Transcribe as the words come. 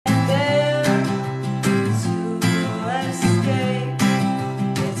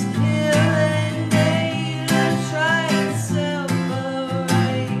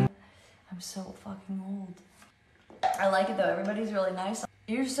like it though. Everybody's really nice.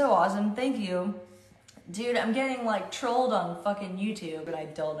 You're so awesome. Thank you. Dude, I'm getting like trolled on fucking YouTube and I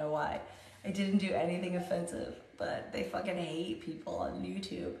don't know why. I didn't do anything offensive, but they fucking hate people on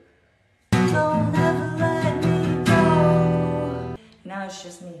YouTube. Don't ever let me go. Now it's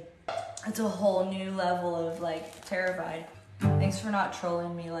just me. It's a whole new level of like terrified. Thanks for not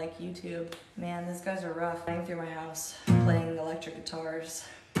trolling me like YouTube. Man, these guys are rough. Playing through my house, playing electric guitars.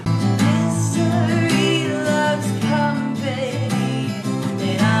 Mystery loves company,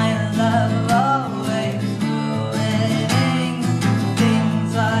 and I love always ruining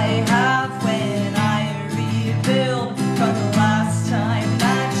things I have when I rebuild from the last time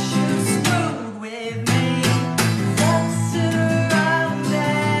that you screwed with me. That's around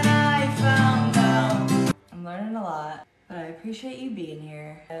and I found out. I'm learning a lot, but I appreciate you being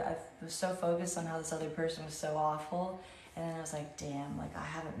here. I was so focused on how this other person was so awful. And then I was like, damn, like I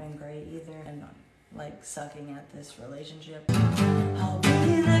haven't been great either. And like sucking at this relationship. I'll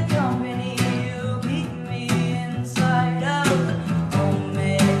be the company you keep me inside out. Home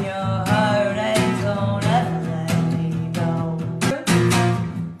in your heart and don't ever let me go.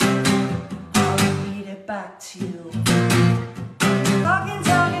 I'll read it back to you. Talking,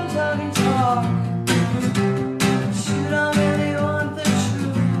 talking, talking, talk. Shoot, I really want the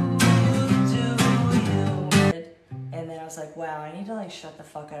truth, do you? And then I was like, wow, I need to like shut the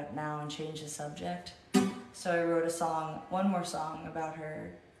fuck up now and change the subject. So I wrote a song, one more song about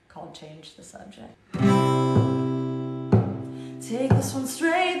her called Change the Subject. Take this one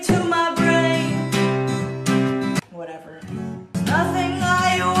straight to my brain. Whatever. Nothing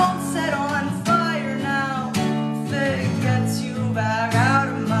I won't set on fire now. If it gets you back out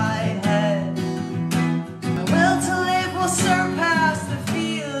of my head. My will to live will surpass the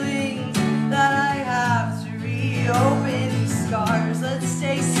feelings that I have to reopen scars. Let's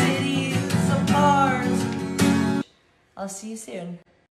stay cities apart. I'll see you soon.